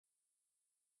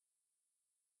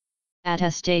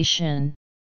Attestation.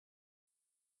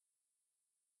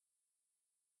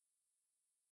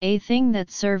 A thing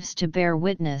that serves to bear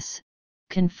witness,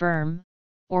 confirm,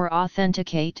 or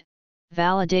authenticate,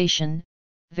 validation,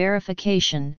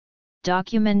 verification,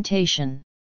 documentation.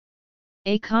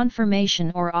 A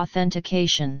confirmation or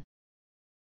authentication.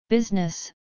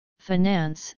 Business,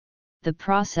 finance, the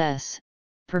process,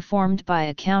 performed by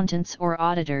accountants or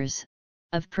auditors,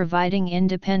 of providing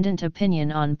independent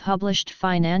opinion on published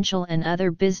financial and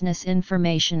other business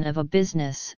information of a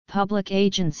business, public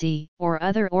agency, or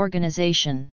other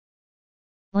organization.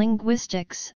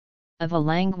 Linguistics, of a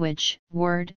language,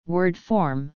 word, word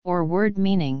form, or word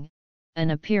meaning,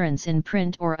 an appearance in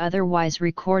print or otherwise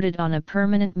recorded on a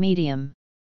permanent medium.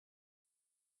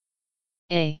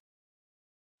 A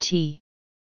T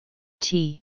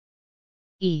T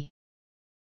E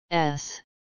S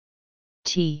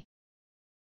T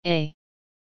A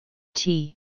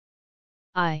T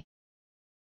I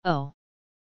O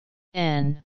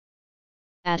N.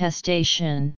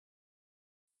 Attestation.